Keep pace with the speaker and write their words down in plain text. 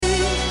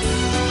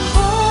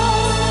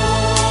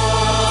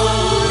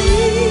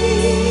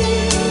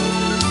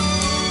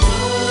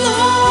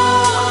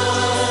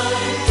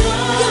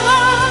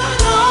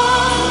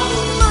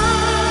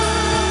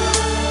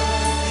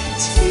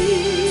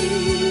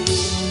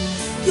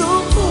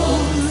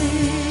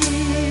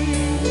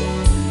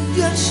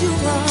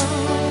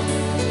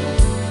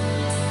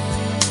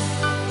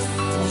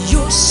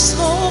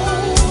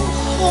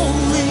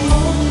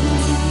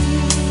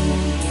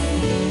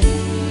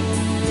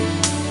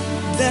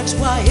That's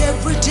why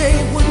every day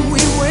when we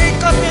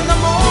wake up in the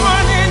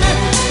morning,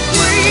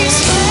 we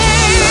say,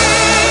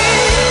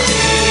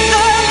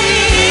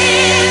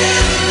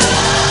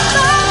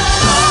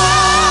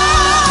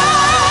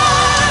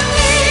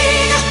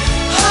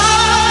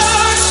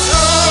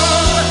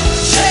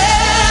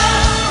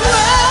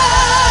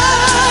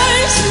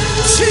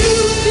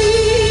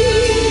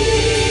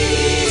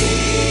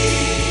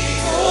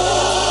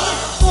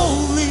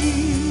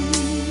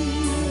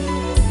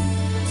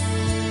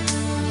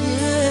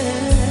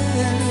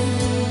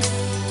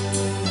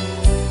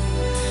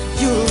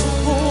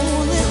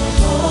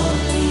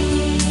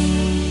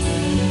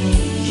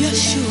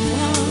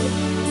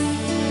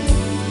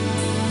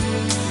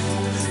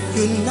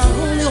 you're not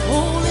only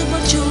holy,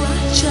 but you're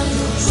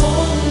righteous.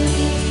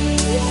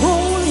 Holy,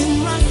 holy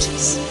and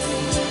righteous.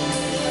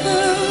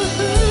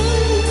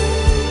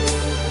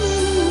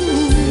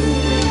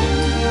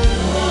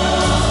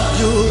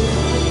 You're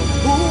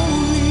holy.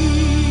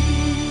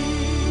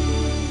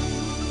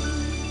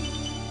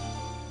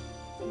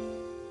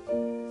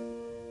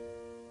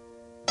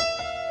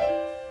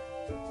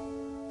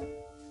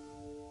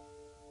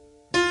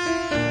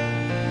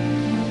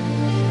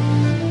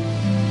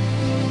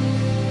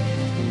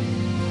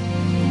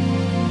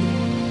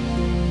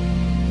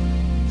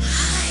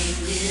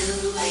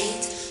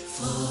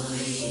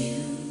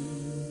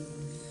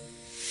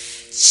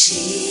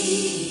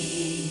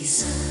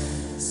 Jesus,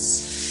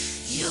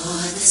 you're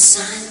the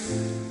sun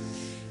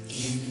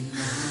in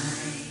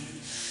my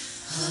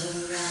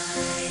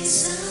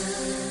horizon.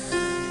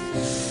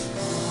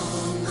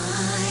 All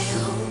my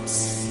hopes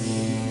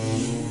in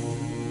you.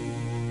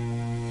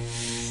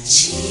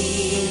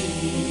 Jesus,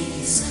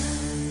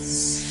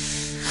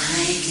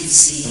 I can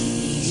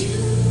see you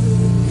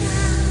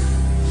now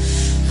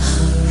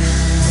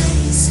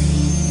arising.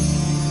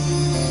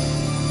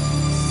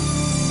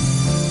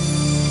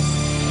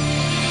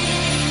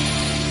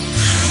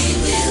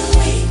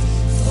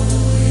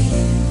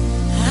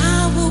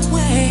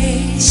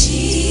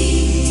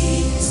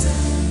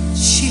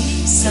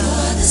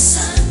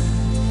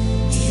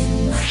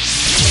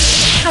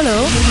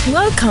 Hello,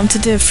 welcome to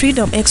the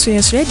Freedom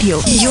Experience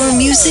Radio, your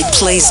music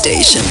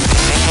playstation.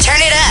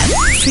 Turn it up.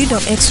 Freedom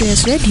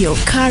Experience Radio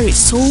carries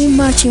so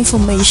much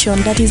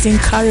information that is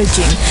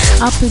encouraging,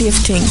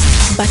 uplifting,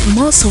 but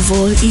most of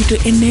all, it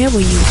will enable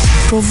you,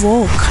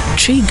 provoke,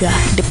 trigger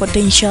the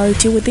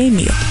potentiality within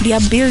you, the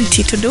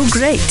ability to do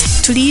great,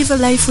 to live a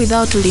life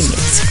without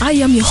limits. I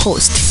am your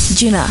host,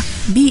 Gina.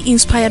 Be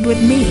inspired with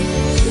me.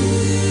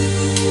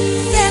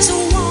 There's a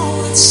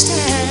wall that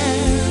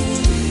stands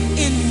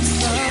in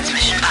front of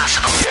Mission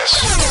Possible. Yes.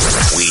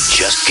 We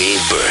just gave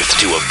birth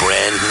to a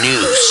brand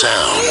new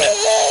sound.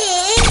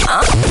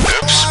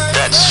 Oops,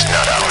 that's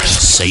not ours.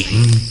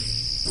 Satan,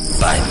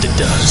 bite the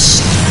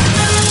dust.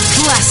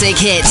 Classic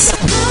hits.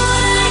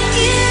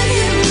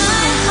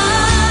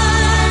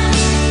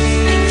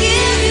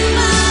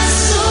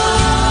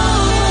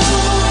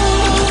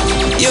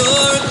 You're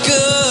a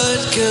good,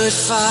 good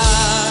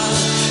father.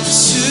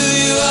 It's who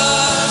you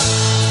are.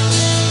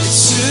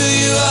 It's who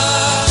you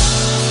are.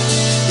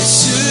 It's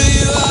who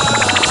you are.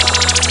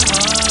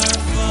 Our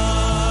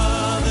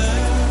Father,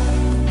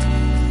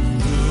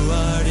 who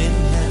art in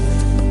heaven,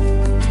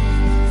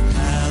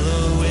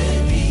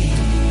 hallowed be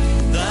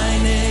thy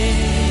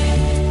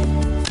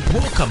name.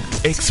 Welcome to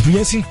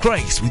Experiencing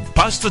Christ with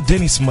Pastor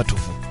Dennis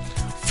Matofu.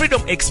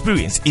 Freedom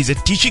Experience is a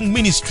teaching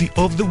ministry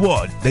of the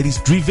Word that is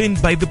driven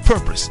by the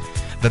purpose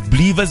that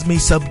believers may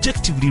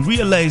subjectively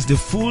realize the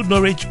full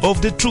knowledge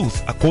of the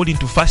truth according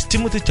to 1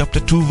 Timothy chapter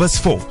 2 verse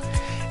 4.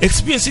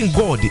 Experiencing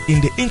God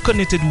in the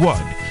incarnated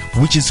Word,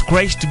 which is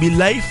Christ, to be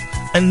life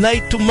and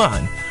light to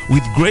man,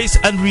 with grace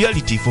and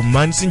reality for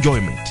man's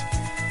enjoyment.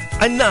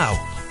 And now,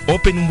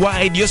 open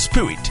wide your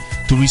spirit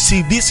to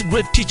receive this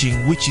great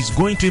teaching, which is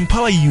going to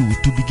empower you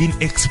to begin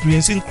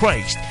experiencing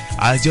Christ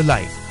as your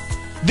life.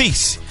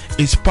 This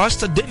is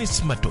Pastor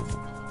Dennis Matofu,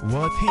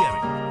 worth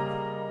hearing.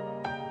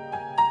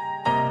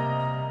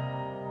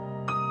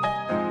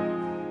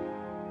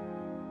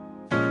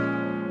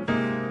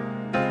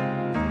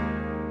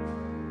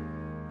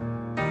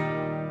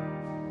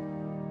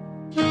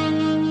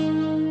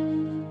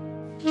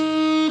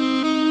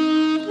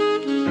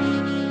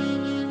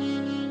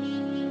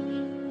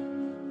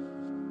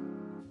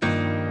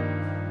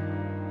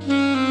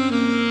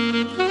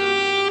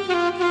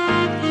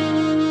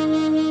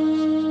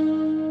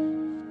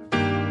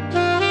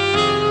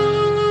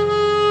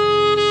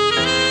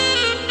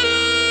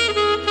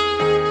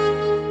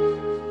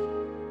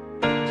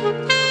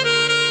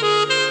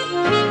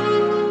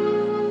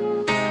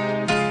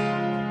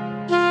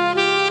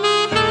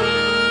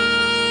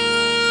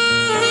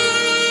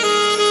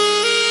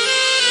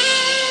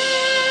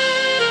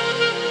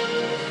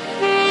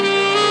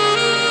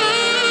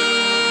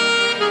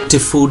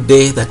 Beautiful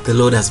day that the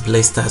Lord has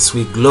blessed us.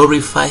 We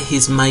glorify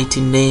His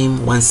mighty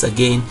name once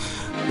again.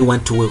 We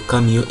want to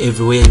welcome you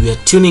everywhere you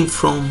are tuning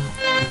from.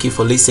 Thank you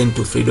for listening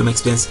to Freedom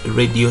Experience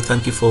Radio.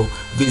 Thank you for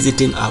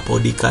visiting our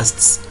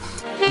podcasts.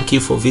 Thank you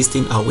for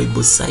visiting our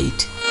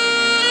website.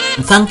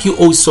 And thank you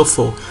also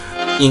for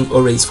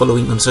always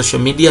following on social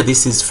media.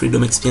 This is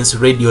Freedom Experience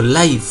Radio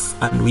Live,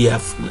 and we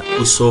have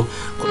also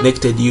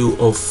connected you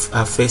of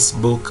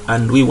Facebook,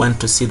 and we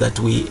want to see that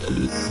we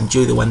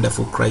enjoy the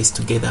wonderful Christ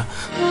together.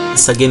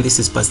 Once again, this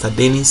is Pastor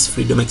Dennis,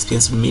 Freedom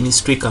Experience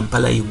Ministry,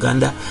 Kampala,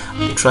 Uganda.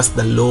 I trust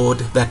the Lord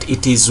that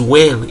it is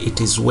well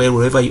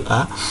wherever you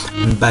are,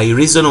 and by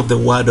reason of the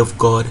word of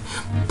God,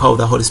 the power of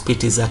the Holy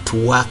Spirit is at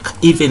work.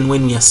 Even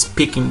when we are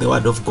speaking the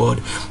word of God,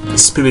 the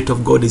Spirit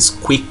of God is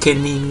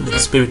quickening, the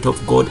Spirit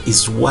of God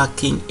is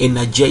working,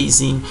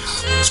 energizing,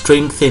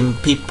 strengthening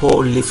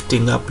people,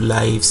 lifting up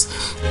lives.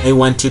 I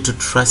want you to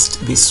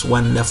trust this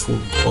wonderful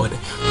God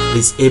who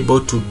is able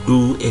to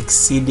do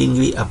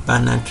exceedingly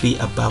abundantly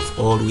above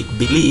all we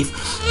believe,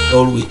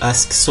 all we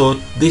ask. So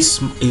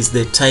this is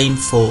the time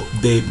for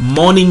the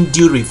morning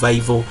dew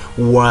revival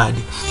word.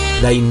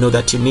 And I know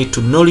that you need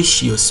to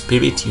nourish your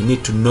spirit, you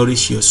need to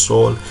nourish your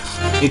soul,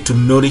 you need to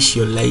nourish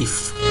your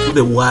life through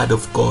the word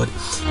of God.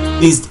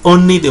 It is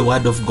only the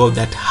word of God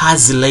that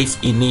has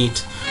life in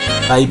it.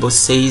 The Bible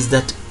says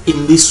that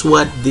in this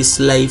word, this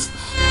life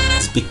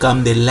has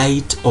become the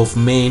light of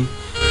men.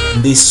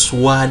 This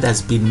word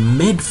has been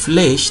made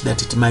flesh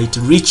that it might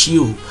reach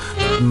you,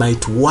 it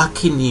might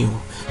work in you.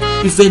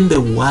 Even the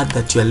word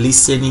that you are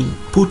listening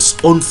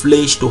puts on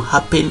flesh to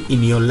happen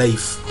in your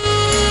life.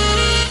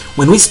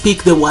 When we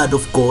speak the word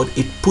of God,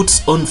 it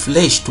puts on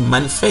flesh to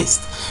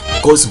manifest,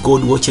 because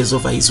God watches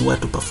over his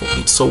word to perform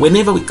it. So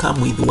whenever we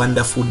come with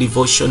wonderful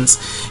devotions,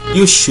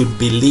 you should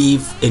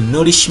believe a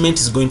nourishment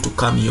is going to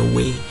come your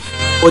way.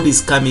 God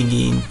is coming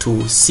in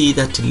to see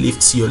that it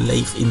lifts your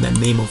life in the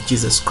name of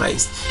Jesus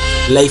Christ.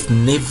 Life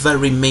never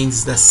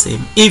remains the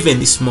same. Even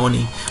this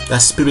morning, the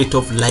Spirit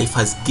of life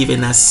has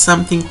given us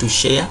something to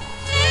share.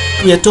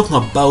 We are talking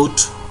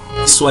about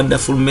this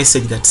wonderful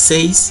message that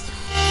says,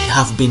 "You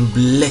have been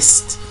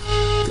blessed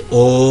with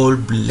all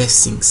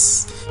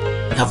blessings.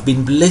 You have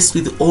been blessed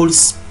with all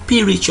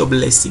spiritual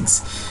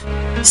blessings."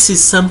 This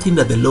is something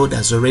that the Lord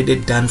has already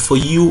done for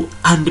you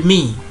and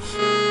me.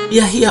 We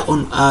are here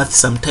on earth.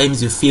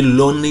 Sometimes you feel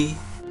lonely.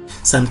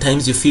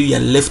 Sometimes you feel you are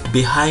left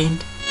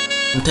behind.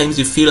 Sometimes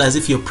you feel as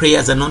if your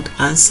prayers are not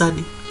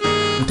answered.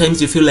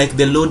 Sometimes you feel like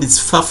the Lord is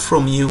far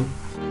from you.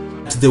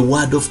 But the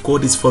word of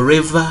God is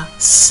forever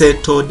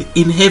settled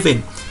in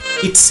heaven.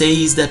 It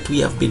says that we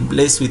have been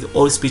blessed with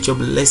all spiritual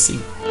blessing.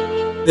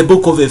 The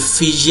book of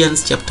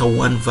Ephesians chapter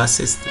 1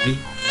 verses 3.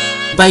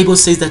 The Bible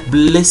says that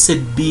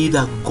blessed be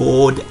the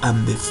God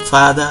and the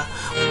Father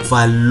of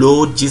our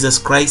Lord Jesus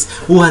Christ,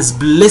 who has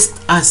blessed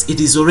us. It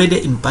is already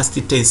in past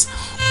tense.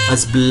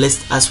 Has blessed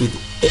us with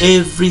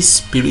every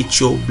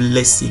spiritual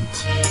blessing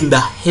in the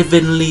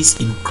heavenlies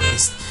in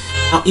Christ.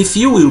 Now, if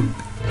you will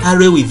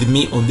tarry with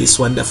me on this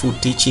wonderful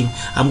teaching,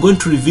 I'm going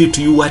to reveal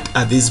to you what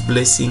are these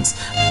blessings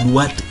and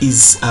what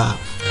is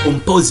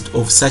composed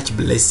of such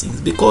blessings.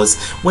 Because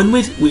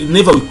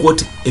whenever we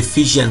quote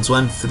Ephesians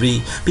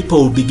 1:3,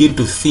 people will begin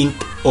to think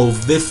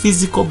of the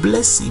physical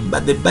blessing,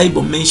 but the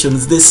Bible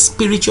mentions the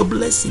spiritual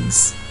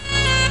blessings.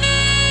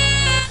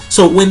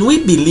 So when we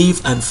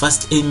believe and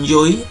first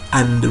enjoy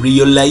and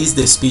realize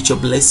the spiritual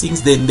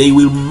blessings, then they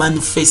will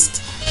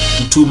manifest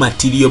into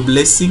material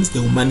blessings. They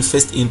will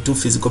manifest into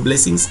physical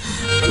blessings,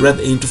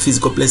 rather into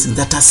physical blessings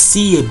that are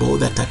seeable,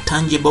 that are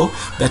tangible,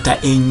 that are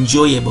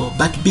enjoyable.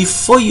 But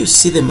before you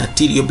see the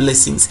material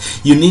blessings,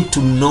 you need to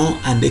know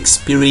and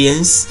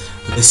experience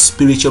the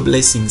spiritual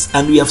blessings.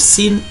 And we have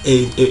seen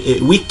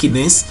a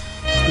weakness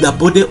in the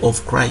body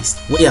of Christ,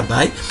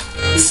 whereby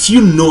if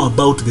you know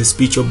about the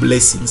spiritual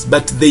blessings,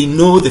 but they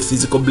know the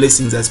physical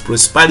blessings as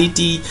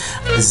prosperity,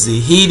 as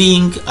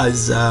healing,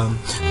 as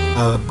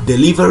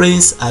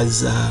deliverance,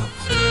 as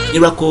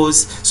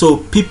miracles. So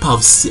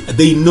people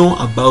they know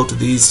about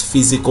this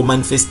physical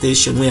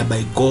manifestation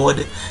whereby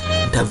God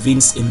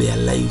intervenes in their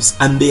lives,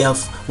 and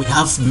we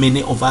have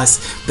many of us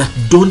that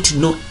don't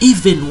know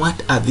even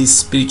what are these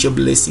spiritual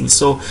blessings.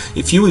 So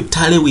if you will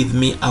tarry with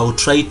me, I will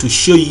try to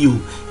show you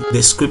in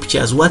the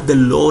scriptures what the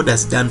Lord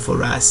has done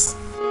for us.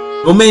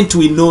 The moment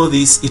we know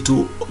this, it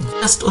will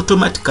just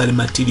automatically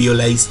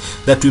materialize,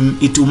 that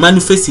it will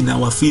manifest in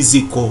our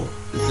physical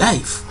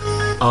life,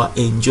 our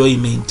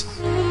enjoyment.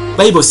 The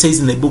Bible says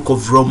in the book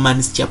of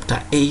Romans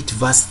chapter 8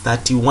 verse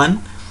 31,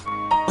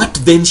 "What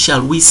then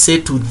shall we say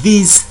to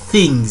these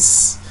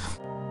things?"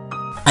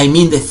 I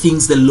mean the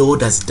things the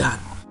Lord has done.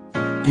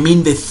 I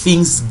mean the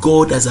things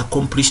God has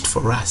accomplished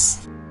for us.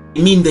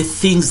 I mean the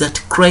things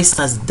that Christ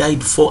has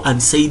died for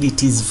and said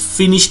it is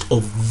finished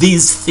of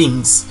these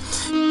things.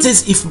 It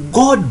says, if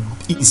God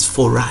is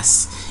for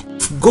us,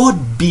 if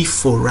God be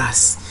for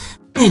us,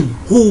 then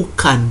who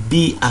can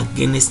be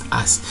against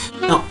us?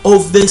 Now,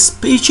 of the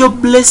spiritual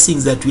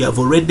blessings that we have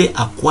already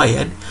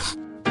acquired,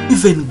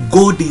 even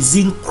God is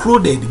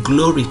included,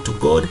 glory to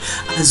God,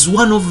 as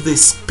one of the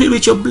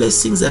spiritual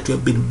blessings that we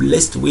have been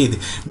blessed with.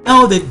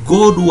 Now the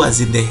God who was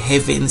in the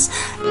heavens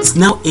is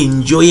now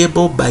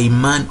enjoyable by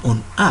man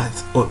on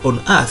earth,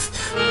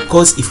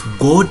 because if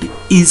God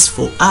is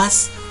for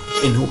us,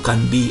 then who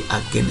can be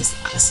against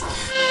us?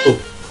 So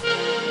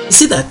you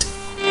see that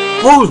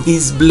all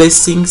these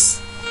blessings,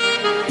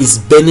 these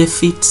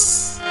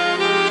benefits,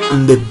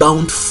 and the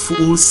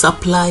bountiful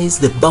supplies,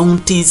 the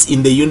bounties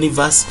in the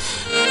universe.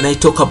 When I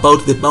talk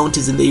about the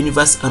bounties in the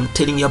universe, I'm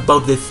telling you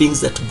about the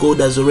things that God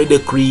has already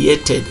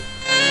created.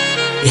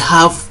 We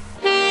have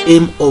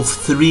aim of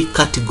 3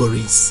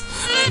 categories: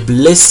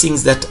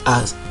 blessings that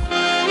are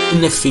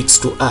benefits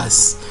to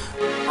us,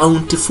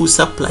 bountiful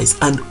supplies,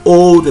 and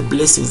all the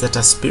blessings that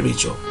are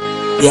spiritual.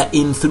 They are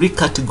in 3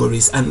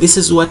 categories, and this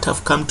is what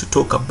I've come to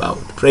talk about.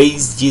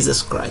 Praise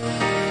Jesus Christ.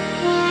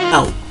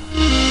 Now,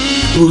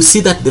 you will see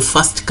that the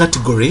first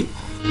category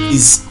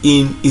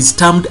is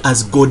termed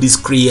as God's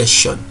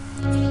creation.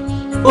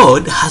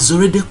 God has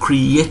already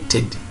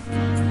created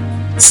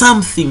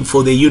something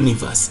for the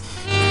universe.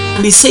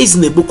 And he says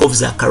in the book of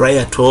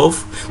Zechariah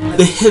 12,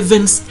 the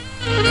heavens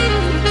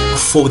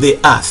for the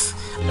earth,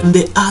 and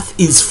the earth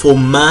is for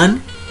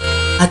man.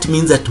 That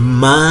means that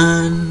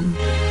man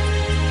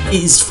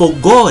is for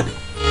God.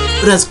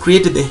 God has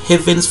created the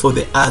heavens for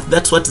the earth.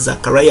 That's what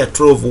Zechariah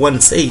 12:1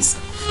 says.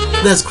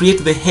 God has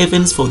created the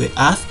heavens for the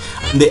earth,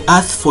 and the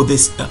earth for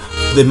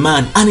the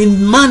man. And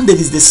in man there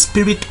is the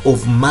spirit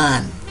of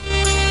man.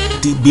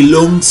 It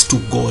belongs to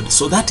God.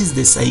 So that is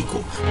the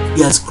cycle.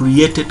 He has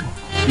created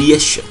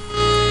creation.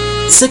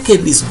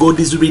 Second is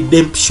God's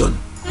redemption.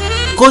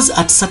 Because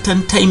at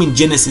certain time in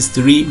Genesis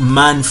 3,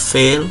 man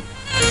fell,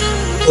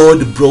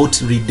 God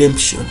brought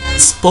redemption. He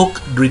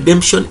spoke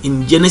redemption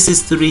in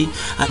Genesis 3,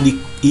 and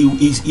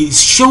he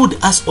showed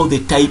us all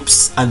the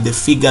types and the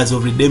figures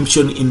of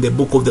redemption in the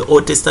book of the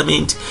Old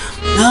Testament.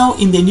 Now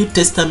in the New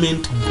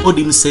Testament, God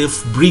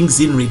himself brings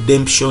in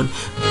redemption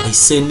by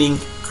sending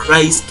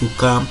Christ to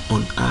come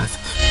on earth.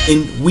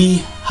 And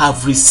we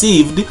have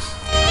received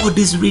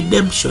God's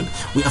redemption.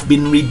 We have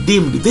been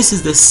redeemed. This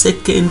is the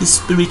second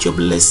spiritual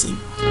blessing.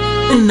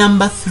 And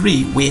number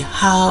 3, we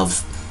have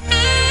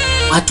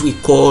what we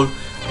call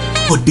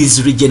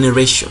God's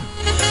regeneration.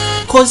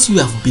 Because you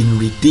have been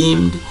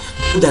redeemed,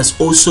 God has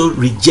also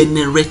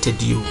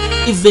regenerated you,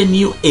 given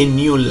you a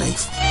new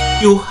life.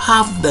 You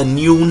have the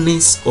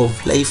newness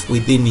of life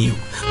within you.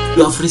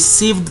 You have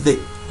received the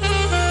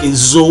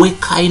Zoe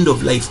kind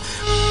of life.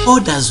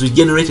 God has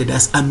regenerated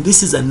us, and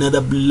this is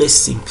another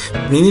blessing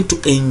we need to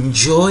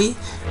enjoy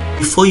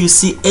before you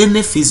see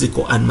any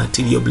physical and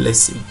material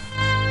blessing.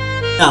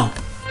 Now,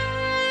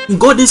 in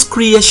God's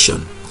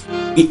creation,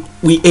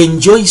 we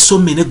enjoy so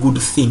many good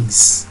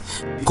things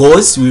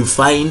because we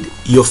find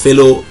your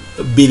fellow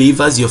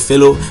believers, your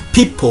fellow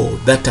people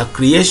that are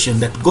creation,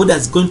 that God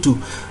is going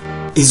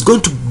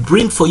to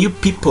bring for you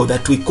people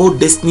that we call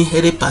destiny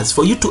helpers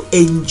for you to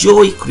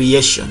enjoy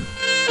creation.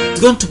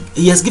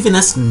 He has given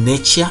us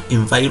nature,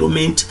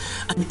 environment,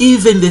 and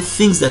even the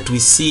things that we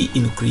see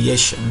in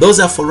creation. Those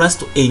are for us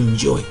to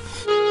enjoy.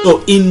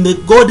 So in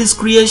the God's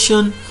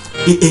creation,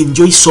 we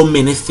enjoy so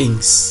many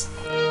things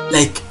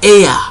like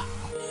air,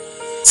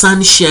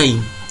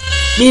 sunshine,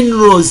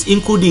 minerals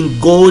including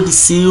gold,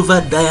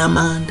 silver,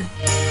 diamond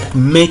that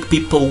make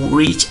people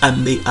rich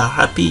and they are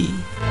happy.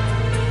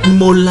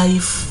 Animal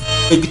life,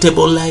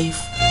 vegetable life,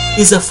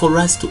 these are for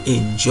us to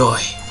enjoy.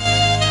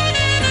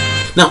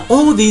 Now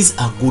all these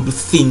are good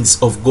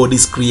things of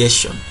God's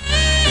creation.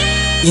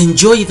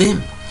 Enjoy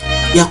them.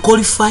 We are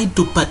qualified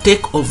to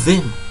partake of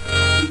them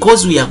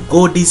because we are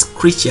God's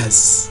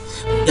creatures.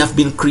 We have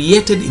been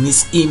created in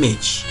his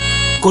image,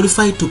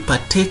 qualified to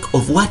partake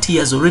of what he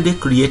has already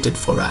created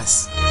for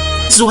us.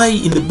 This is why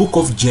in the book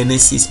of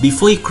Genesis,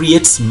 before he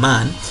creates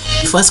man,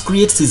 he first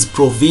creates his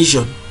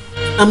provision.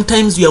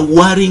 Sometimes you are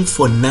worrying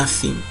for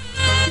nothing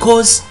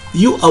because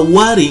you are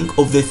worrying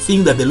of the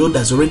thing that the Lord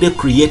has already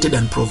created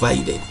and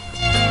provided.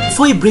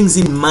 Before he brings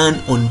in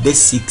man on day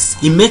 6,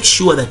 he makes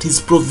sure that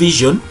his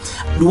provision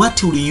and what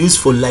he will use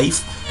for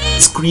life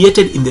is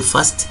created in the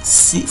first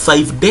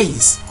 5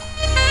 days.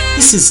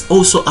 This is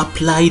also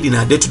applied in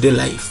our day-to-day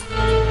life.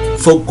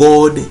 For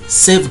God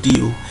saved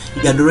you,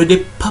 he had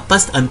already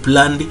purposed and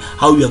planned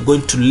how we are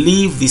going to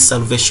live this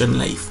salvation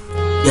life.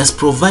 He has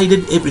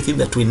provided everything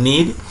that we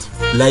need,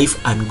 life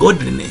and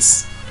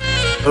godliness.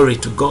 Glory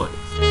to God.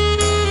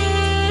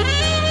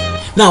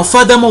 Now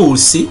furthermore, we'll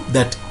see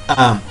that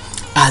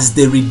as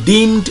the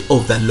redeemed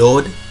of the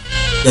Lord,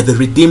 the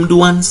redeemed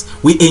ones,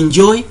 we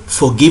enjoy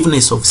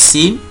forgiveness of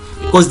sin,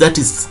 because that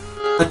is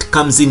what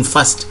comes in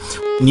first.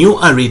 When you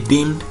are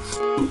redeemed,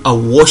 you are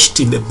washed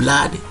in the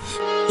blood,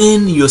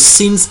 and your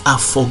sins are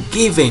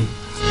forgiven.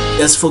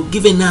 He has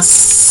forgiven us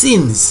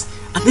sins,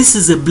 and this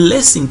is a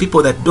blessing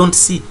people that don't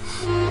see.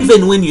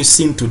 Even when you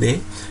sin today,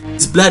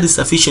 his blood is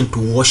sufficient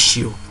to wash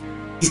you.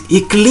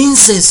 He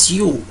cleanses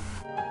you,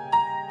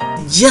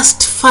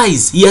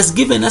 justifies. He has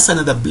given us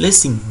another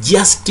blessing,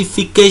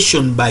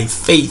 justification by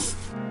faith.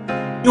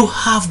 You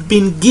have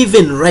been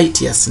given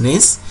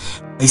righteousness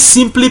by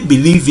simply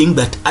believing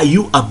that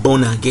you are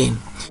born again,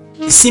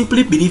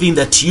 simply believing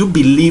that you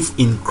believe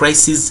in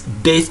Christ's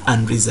death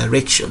and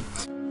resurrection.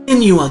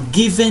 Then you are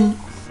given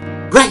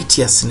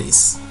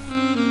righteousness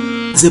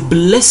as a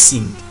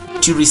blessing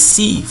to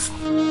receive.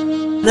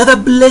 Another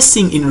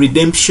blessing in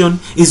redemption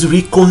is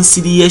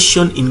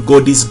reconciliation in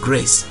God's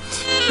grace.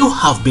 You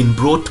have been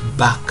brought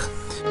back.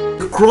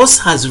 The cross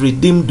has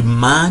redeemed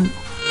man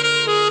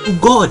to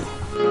God.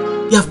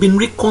 We have been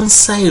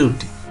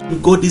reconciled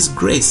in God's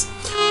grace.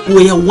 We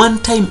were one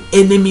time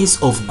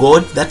enemies of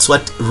God. That's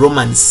what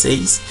Romans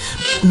says.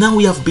 Now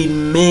we have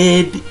been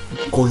made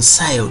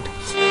reconciled.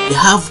 We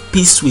have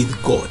peace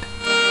with God.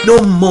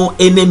 No more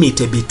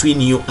enmity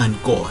between you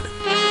and God.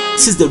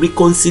 This is the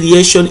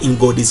reconciliation in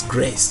God's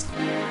grace.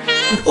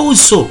 And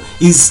also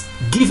is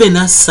given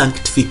us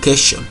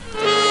sanctification.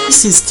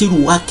 This is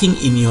still working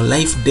in your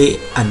life day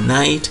and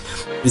night.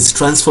 With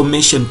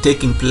transformation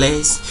taking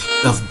place.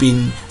 You have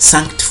been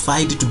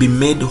sanctified to be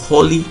made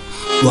holy.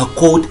 You are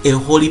called a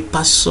holy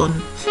person.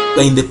 You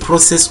are in the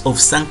process of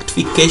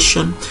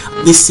sanctification.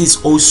 This is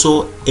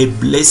also a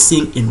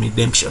blessing in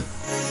redemption.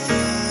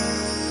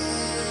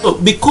 So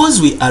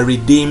because we are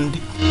redeemed,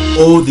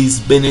 all these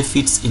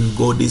benefits in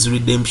God's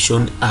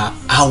redemption are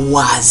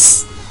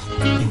ours.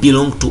 They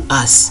belong to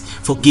us.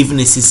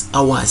 Forgiveness is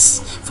ours.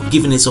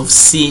 Forgiveness of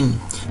sin.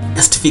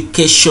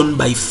 Justification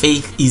by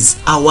faith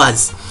is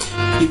ours.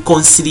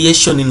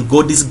 Reconciliation in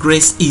God's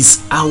grace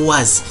is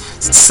ours.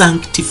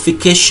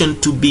 Sanctification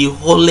to be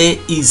holy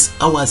is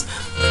ours.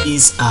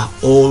 These are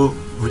all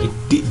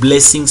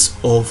blessings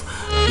of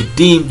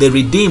the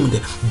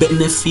redeemed,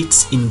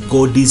 benefits in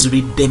God's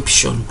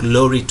redemption.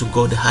 Glory to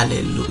God.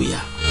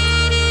 Hallelujah.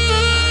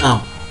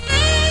 Now,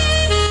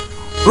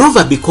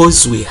 moreover,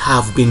 because we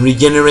have been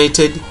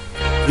regenerated,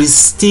 there is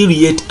still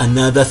yet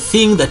another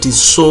thing that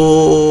is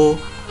so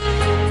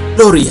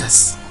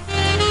glorious.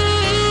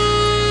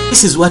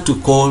 This is what we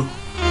call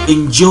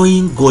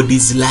enjoying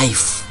God's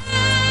life.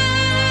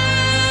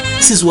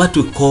 This is what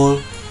we call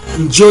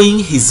enjoying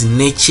His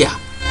nature.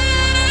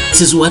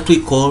 This is what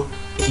we call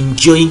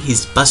enjoying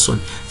His person.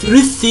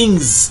 Three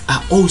things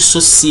are also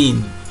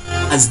seen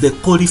as the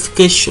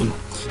qualification.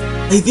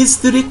 By these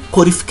three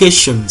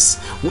qualifications,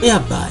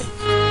 whereby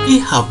we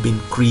have been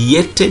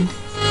created,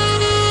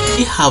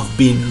 we have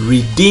been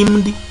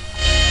redeemed,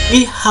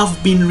 we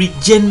have been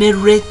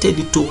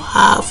regenerated to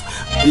have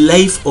the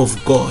life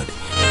of God.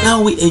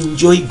 Now we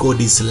enjoy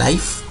God's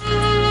life.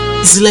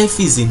 His life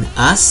is in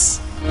us.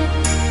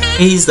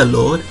 Praise the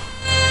Lord.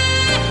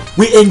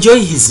 We enjoy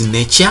His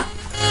nature.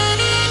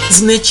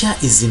 His nature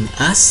is in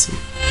us.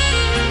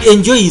 We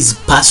enjoy His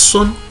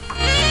person.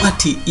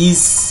 What He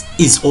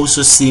is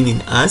also seen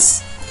in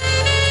us.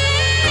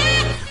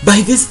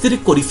 By these three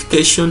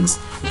qualifications,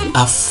 we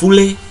are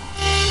fully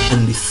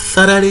and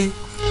thoroughly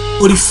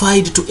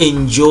qualified to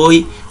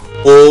enjoy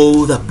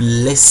all the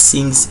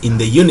blessings in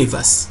the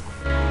universe.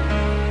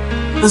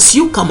 As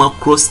you come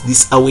across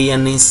this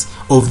awareness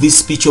of these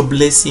spiritual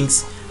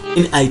blessings,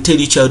 and I tell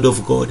you, child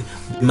of God,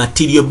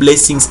 material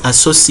blessings are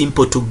so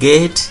simple to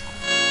get.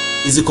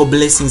 Physical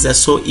blessings are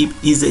so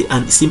easy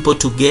and simple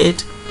to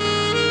get.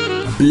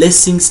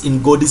 Blessings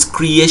in God's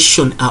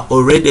creation are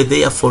already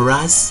there for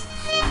us.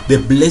 The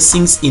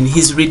blessings in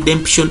His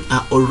redemption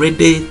are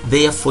already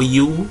there for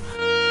you.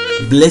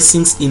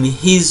 Blessings in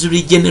His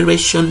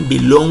regeneration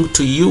belong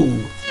to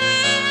you.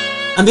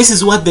 And this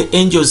is what the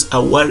angels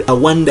are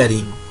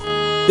wondering.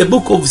 The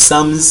book of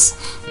Psalms,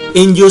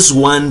 angels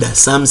wonder.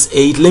 Psalms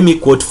 8, let me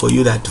quote for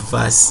you that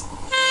verse.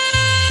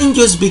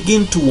 Angels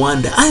begin to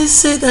wonder. I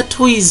say that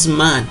who is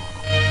man?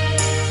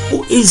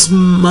 Who is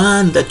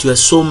man that you are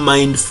so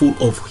mindful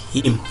of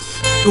him?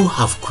 You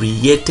have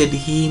created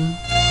him.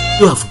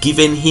 You have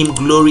given him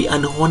glory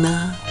and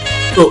honor.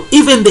 So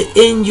even the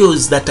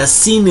angels that are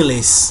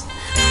sinless,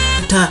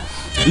 that are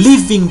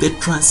living the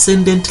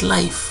transcendent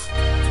life,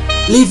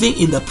 living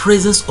in the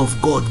presence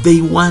of God,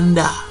 they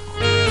wonder.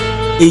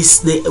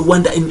 They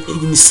wonder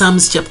in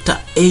Psalms chapter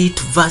 8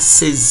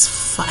 verses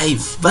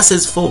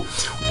 4.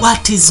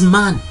 What is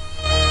man?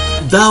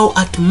 Thou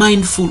art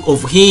mindful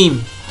of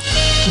him.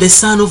 The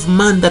Son of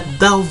Man that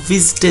thou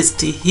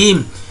visitest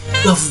him.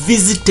 You have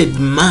visited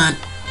man.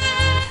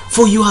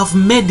 For you have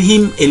made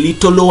him a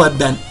little lower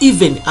than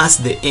even as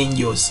the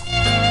angels.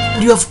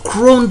 You have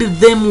crowned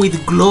them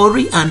with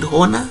glory and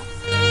honor.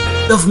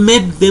 You have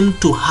made them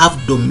to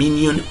have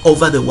dominion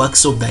over the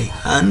works of thy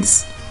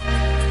hands.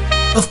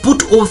 You have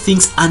put all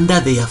things under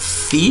their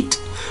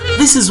feet.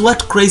 This is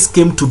what Christ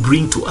came to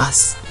bring to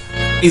us.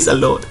 Is the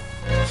Lord.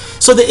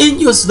 So the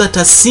angels that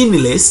are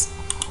sinless,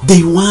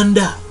 they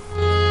wonder.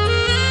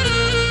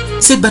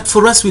 Say, but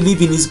for us we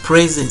live in His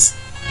presence.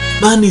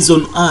 Man is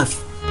on earth.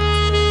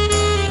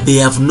 They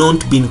have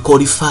not been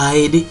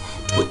qualified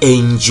to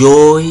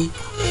enjoy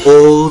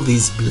all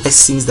these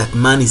blessings that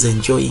man is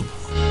enjoying.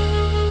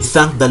 We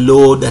thank the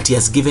Lord that He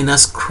has given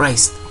us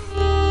Christ.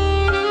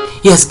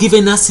 He has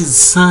given us His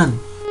Son.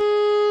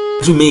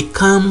 We may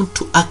come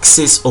to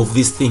access of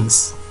these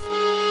things.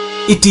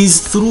 It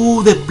is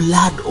through the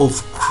blood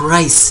of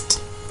Christ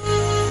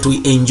that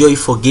we enjoy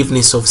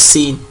forgiveness of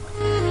sin.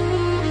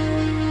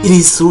 It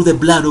is through the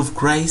blood of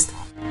Christ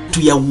that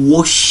we are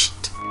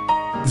washed,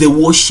 the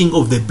washing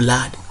of the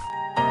blood.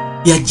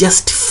 We are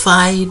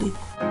justified.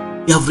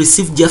 We have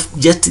received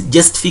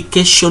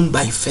justification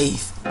by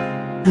faith.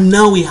 And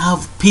now we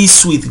have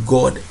peace with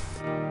God.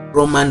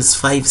 Romans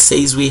 5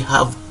 says we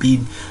have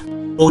been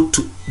brought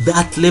to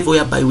that level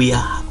whereby we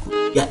are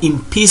in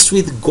peace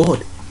with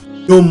God.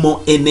 No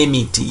more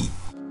enmity.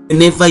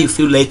 Whenever you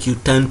feel like you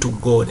turn to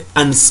God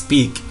and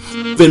speak.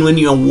 Even when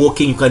you are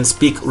walking, you can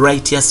speak,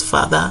 righteous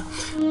Father,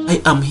 I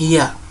am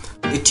here.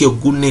 Let your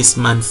goodness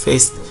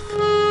manifest.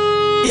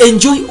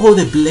 Enjoy all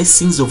the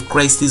blessings of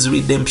Christ's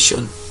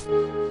redemption.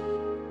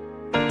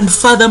 And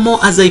furthermore,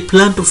 as I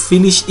plan to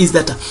finish, is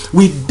that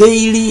we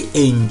daily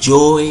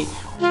enjoy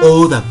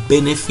all the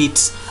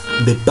benefits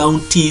and the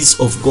bounties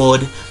of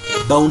God,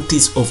 the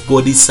bounties of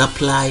God's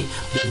supply,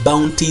 the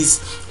bounties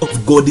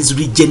of God's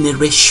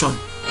regeneration.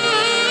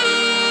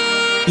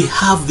 We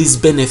have these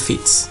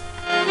benefits.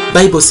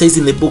 Bible says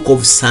in the book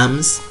of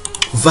Psalms,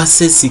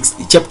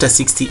 chapter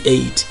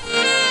 68,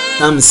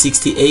 Psalm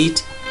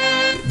 68,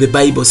 the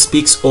Bible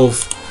speaks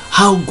of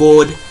how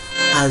God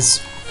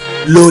has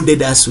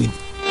loaded us with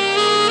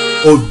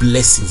all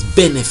blessings,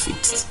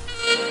 benefits.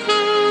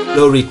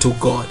 Glory to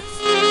God.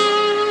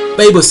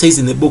 Bible says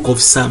in the book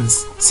of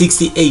Psalms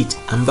 68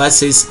 and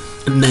verses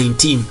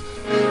 19,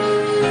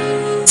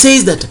 it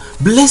says that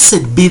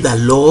blessed be the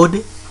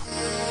Lord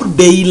who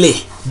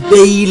daily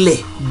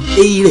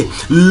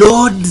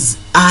loads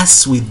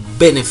us with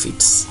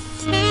benefits,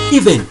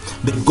 even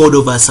the God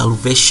of our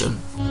salvation.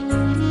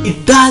 He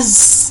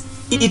does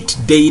it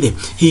daily.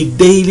 He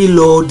daily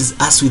loads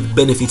us with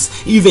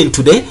benefits. Even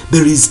today,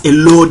 there is a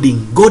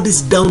loading. God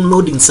is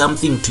downloading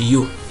something to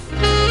you.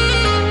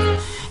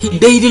 He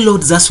daily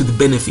loads us with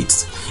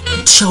benefits.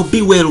 It shall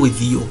be well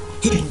with you.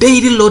 He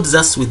daily loads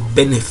us with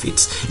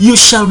benefits. You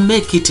shall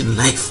make it in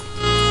life.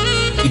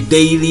 He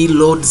daily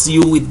loads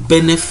you with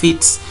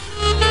benefits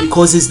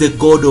because He's the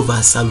God of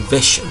our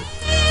salvation.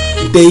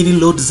 He daily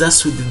loads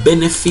us with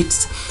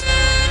benefits.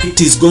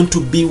 It is going to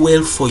be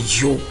well for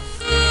you.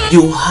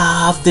 You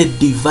have the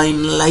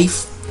divine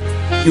life.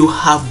 You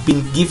have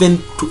been given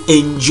to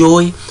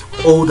enjoy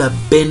all the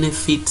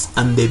benefits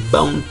and the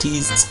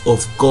bounties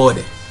of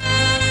God.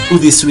 Through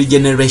this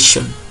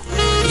regeneration,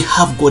 we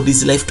have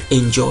God's life to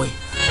enjoy.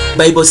 The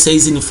Bible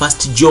says in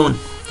 1 John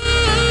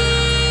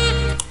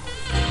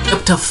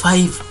chapter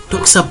 5,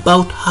 talks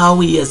about how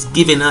He has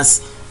given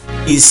us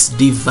His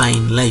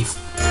divine life.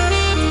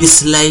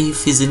 His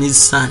life is in His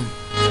Son.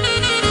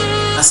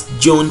 1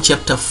 John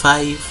chapter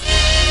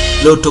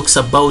 5, Lord talks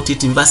about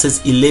it in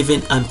verses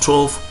 11 and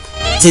 12.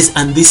 It says,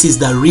 and this is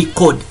the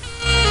record.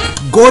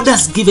 God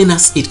has given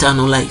us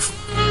eternal life.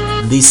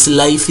 This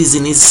life is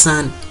in His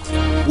Son.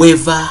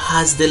 Whoever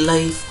has the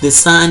life, the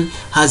Son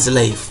has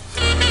life.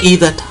 He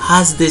that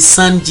has the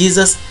Son,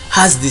 Jesus,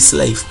 has this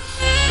life.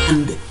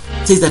 And it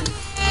says that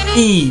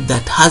he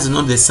that has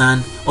not the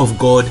Son of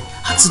God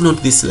has not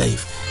this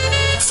life.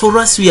 For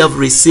us, we have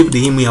received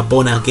Him, we are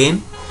born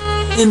again,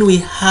 and we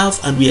have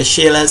and we are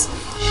sharers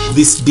of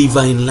this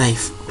divine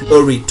life.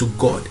 Glory to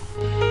God.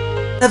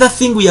 Another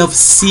thing we have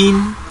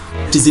seen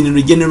that is in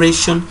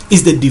regeneration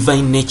is the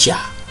divine nature.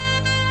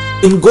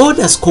 And God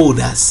has called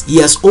us. He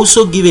has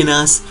also given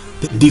us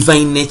the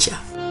divine nature,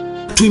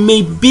 that we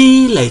may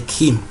be like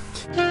Him,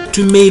 that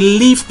we may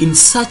live in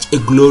such a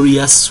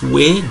glorious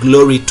way.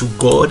 Glory to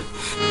God.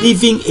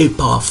 Living a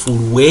powerful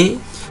way,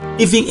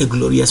 living a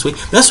glorious way.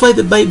 That's why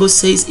the Bible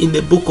says in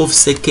the book of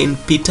 2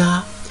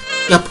 Peter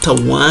chapter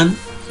 1,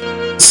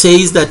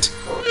 says that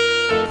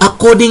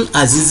according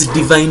as His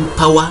divine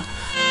power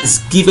has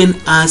given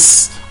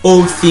us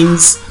all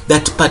things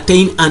that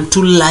pertain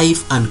unto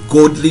life and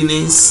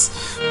godliness,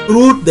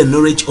 through the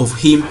knowledge of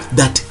Him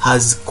that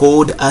has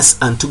called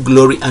us unto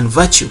glory and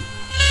virtue.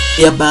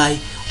 Thereby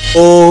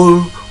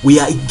all we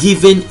are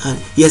given, and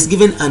He has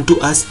given unto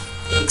us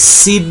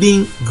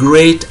exceeding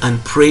great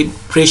and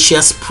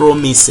precious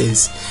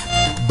promises.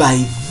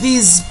 By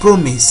these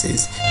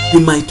promises we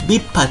might be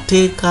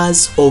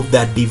partakers of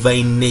the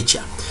divine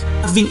nature,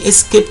 having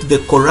escaped the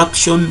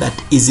corruption that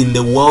is in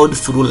the world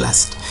through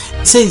lust.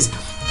 It says,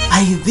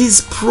 by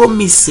these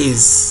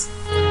promises,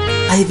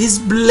 by these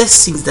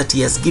blessings that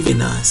He has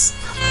given us,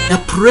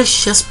 the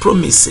precious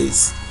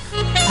promises,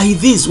 by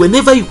these,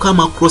 whenever you come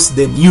across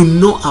them, you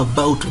know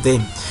about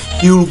them.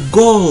 You'll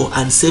go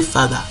and say,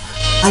 Father,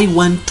 I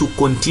want to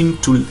continue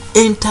to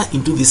enter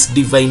into this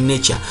divine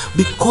nature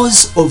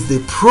because of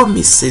the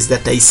promises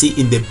that I see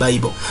in the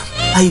Bible.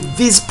 By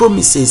these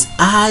promises,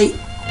 I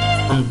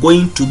am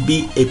going to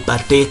be a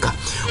partaker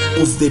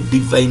of the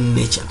divine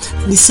nature.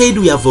 And He said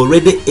we have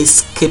already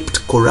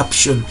escaped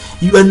corruption.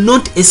 You are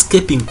not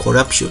escaping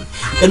corruption.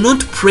 You are not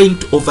praying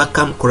to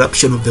overcome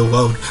corruption of the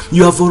world.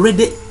 You have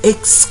already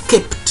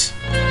escaped.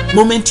 The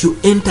moment you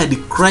entered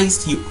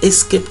Christ, you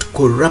escaped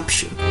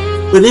corruption.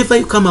 Whenever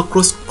you come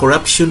across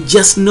corruption,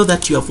 just know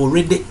that you have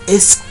already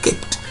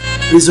escaped.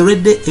 There is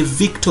already a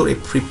victory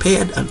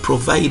prepared and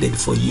provided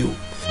for you.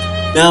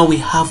 Now we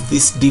have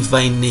this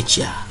divine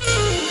nature.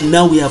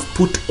 Now we have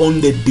put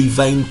on the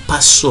divine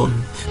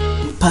person.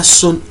 The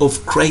person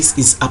of Christ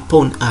is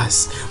upon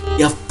us.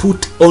 We have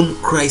put on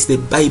Christ. The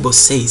Bible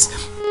says,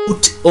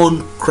 put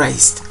on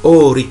Christ.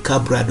 Oh,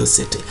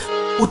 Ricabradosete.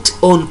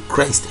 Put on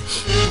Christ.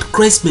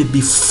 Christ may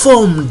be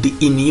formed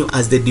in you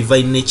as the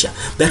divine nature,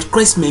 that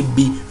Christ may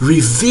be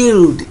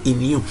revealed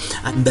in you,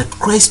 and that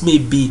Christ may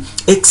be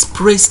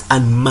expressed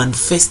and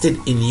manifested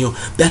in you,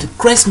 that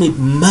Christ may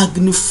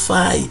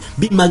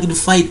be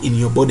magnified in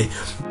your body.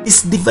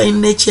 This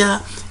divine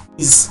nature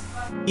is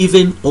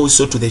given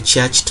also to the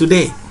church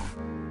today.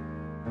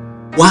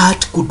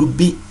 What could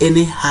be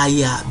any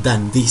higher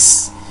than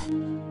this?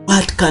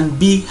 What can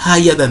be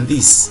higher than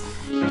this?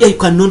 Here you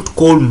cannot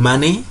call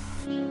money.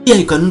 Here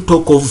you cannot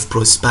talk of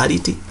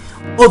prosperity.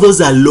 All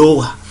those are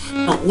lower.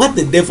 Now, what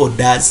the devil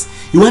does,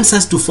 he wants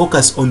us to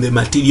focus on the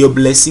material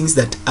blessings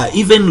that are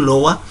even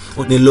lower,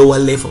 on a lower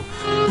level.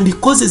 And he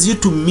causes you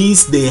to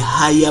miss the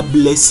higher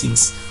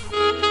blessings,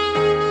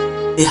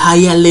 the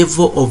higher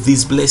level of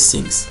these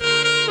blessings.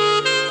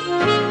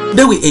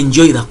 Then we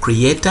enjoy the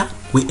Creator,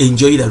 we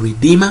enjoy the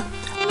Redeemer,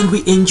 and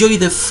we enjoy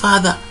the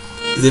Father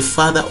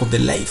of the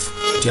life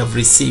that you have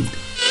received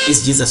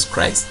is Jesus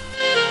Christ.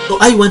 So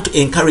I want to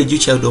encourage you,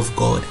 child of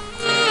God,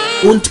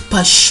 don't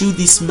pursue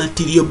these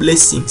material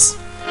blessings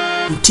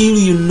until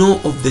you know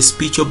of the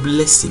spiritual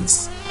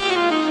blessings.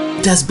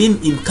 It has been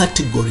in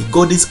category.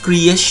 God is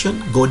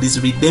creation, God is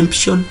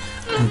redemption,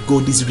 and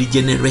God is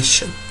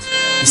regeneration.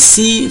 You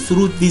see,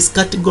 through these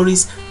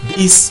categories,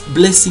 these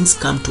blessings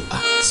come to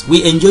us.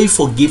 We enjoy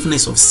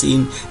forgiveness of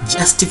sin,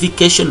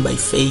 justification by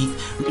faith,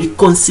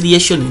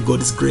 reconciliation in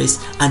God's grace,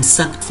 and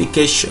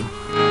sanctification.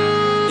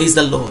 Praise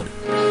the Lord.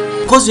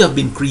 Because you have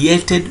been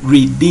created,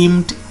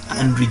 redeemed,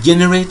 and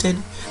regenerated,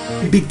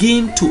 you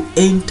begin to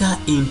enter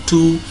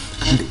into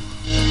and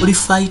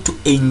qualify to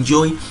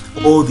enjoy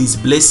all these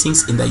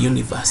blessings in the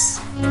universe.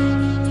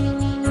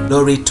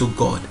 Glory to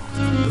God.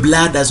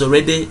 Blood has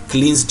already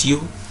cleansed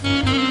you.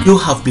 You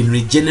have been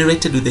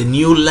regenerated with a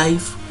new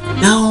life.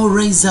 Now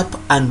rise up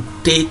and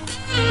take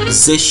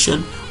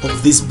possession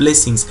of these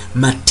blessings.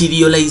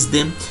 Materialize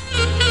them,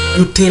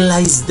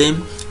 utilize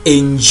them,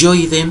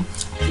 enjoy them,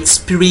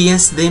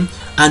 experience them,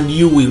 and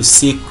you will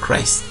see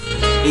Christ.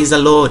 Praise the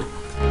Lord.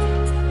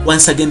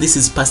 Once again, this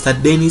is Pastor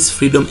Dennis,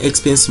 Freedom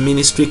Experience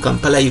Ministry,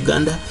 Kampala,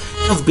 Uganda.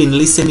 You have been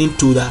listening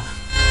to the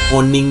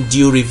Morning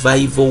Dew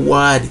Revival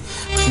Word.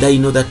 And I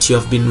know that you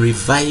have been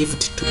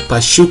revived to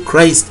pursue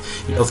Christ.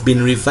 You have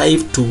been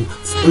revived to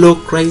follow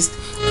Christ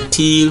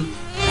until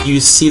you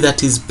see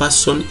that His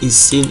person is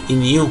seen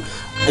in you.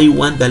 I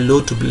want the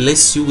Lord to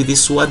bless you with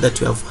this word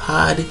that you have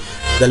heard.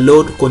 The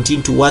Lord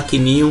continue to work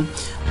in you.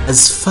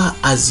 As far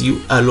as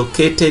you are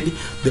located,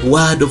 the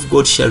word of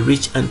God shall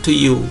reach unto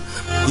you.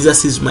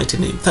 Jesus' mighty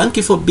name. Thank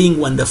you for being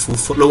wonderful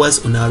followers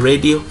on our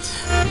radio,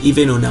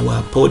 even on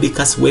our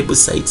podcast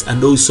websites,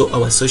 and also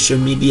our social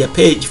media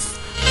page,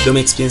 Freedom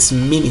Experience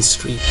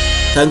Ministry.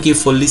 Thank you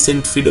for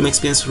listening to Freedom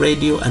Experience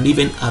Radio and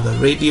even other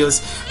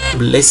radios.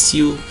 Bless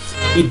you.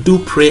 We do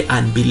pray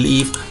and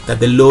believe that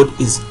the Lord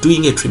is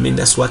doing a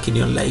tremendous work in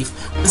your life.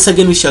 Once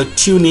again, we shall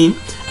tune in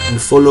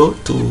and follow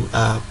to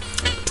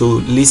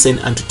listen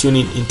and to tune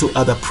in into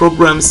other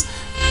programs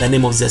in the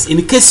name of Jesus.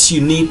 In case you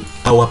need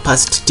our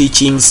past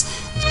teachings,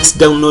 just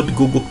download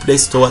Google Play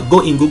Store.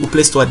 Go in Google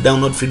Play Store,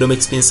 download Freedom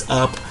Experience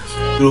app.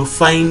 You'll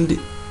find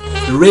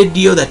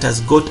radio that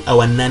has got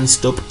our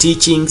non-stop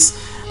teachings,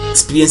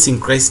 Experiencing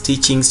Christ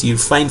teachings. You'll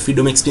find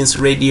Freedom Experience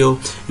Radio.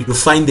 You'll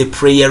find the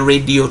prayer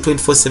radio,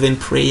 24/7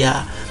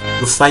 prayer.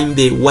 You'll find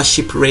the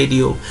worship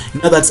radio.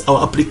 Now that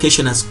our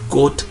application has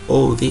got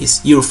all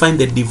this. You'll find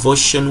the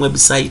devotion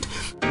website.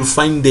 You'll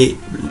find the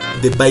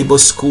Bible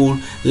school,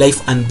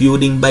 Life and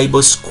Building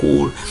Bible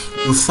School.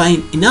 You'll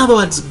find, in other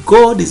words,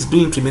 God is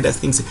doing tremendous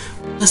things.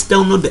 Just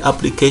download the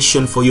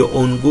application for your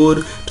own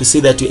good to see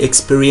that you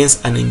experience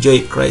and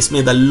enjoy Christ.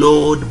 May the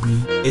Lord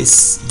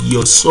bless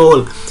your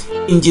soul.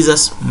 In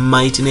Jesus'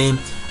 mighty name,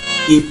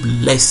 be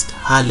blessed.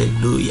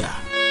 Hallelujah.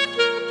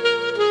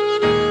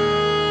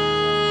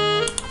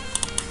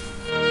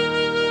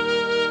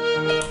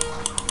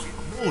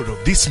 More of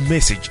this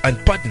message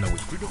and partner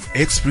with Freedom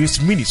Experience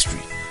Ministry.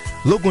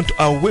 Log on to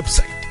our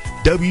website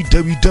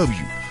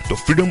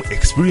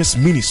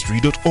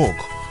www.freedomexperienceministry.org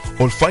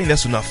or find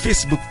us on our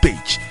Facebook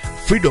page,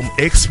 Freedom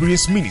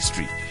Experience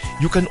Ministry.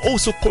 You can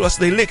also call us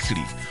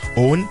directly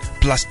on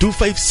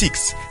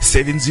 +256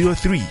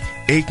 703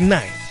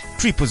 89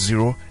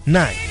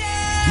 0009.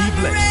 Be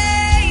blessed.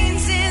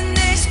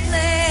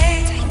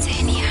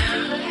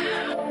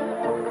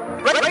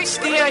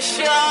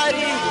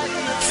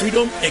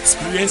 Freedom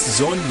Experience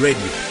Zone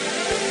Radio.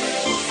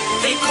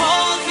 They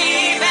call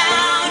me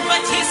bound,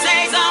 but he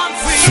says I'm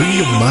free. Free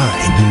your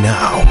mind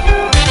now.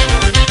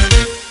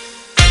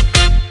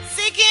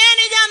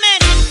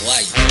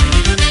 Why?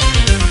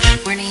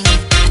 Morning.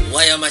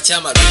 Why am I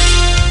chama?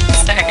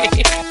 Sorry.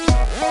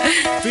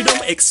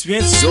 Freedom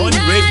Experience Zone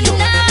Radio.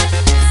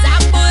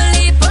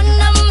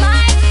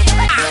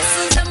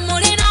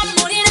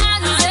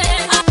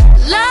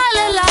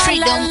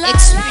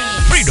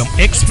 Freedom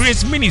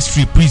Experience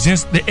Ministry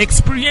presents the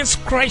Experience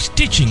Christ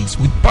teachings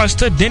with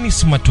Pastor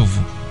Dennis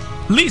Matovu.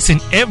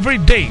 Listen every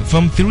day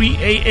from 3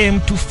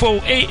 a.m. to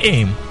 4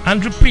 a.m.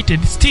 and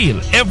repeated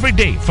still every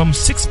day from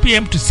 6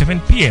 p.m. to 7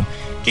 p.m.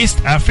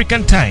 East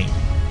African Time.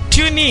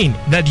 Tune in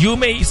that you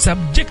may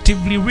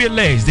subjectively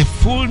realize the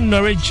full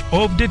knowledge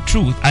of the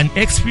truth and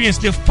experience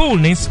the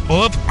fullness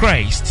of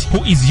Christ,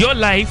 who is your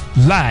life,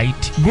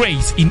 light,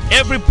 grace in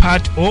every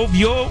part of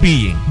your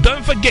being.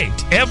 Don't forget,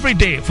 every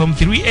day from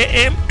 3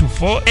 a.m. to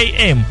 4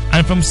 a.m.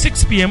 and from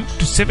 6 p.m.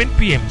 to 7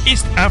 p.m.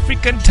 East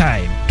African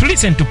Time. To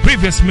listen to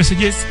previous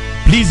messages,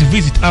 please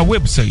visit our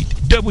website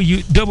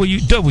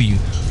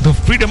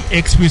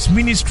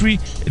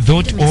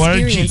www.thefreedomexperienceministry.org.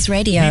 Experience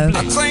Radio. I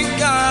thank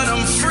God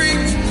I'm free,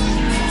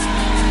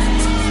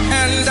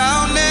 and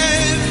I'll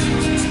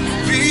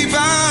never be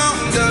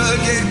bound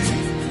again.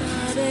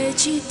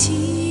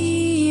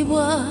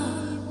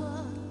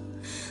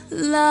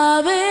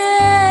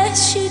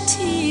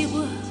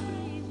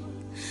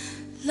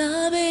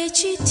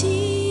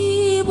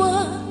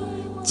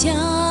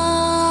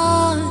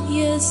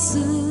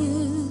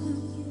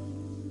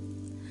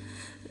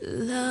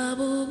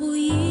 Labo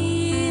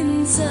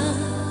buyinza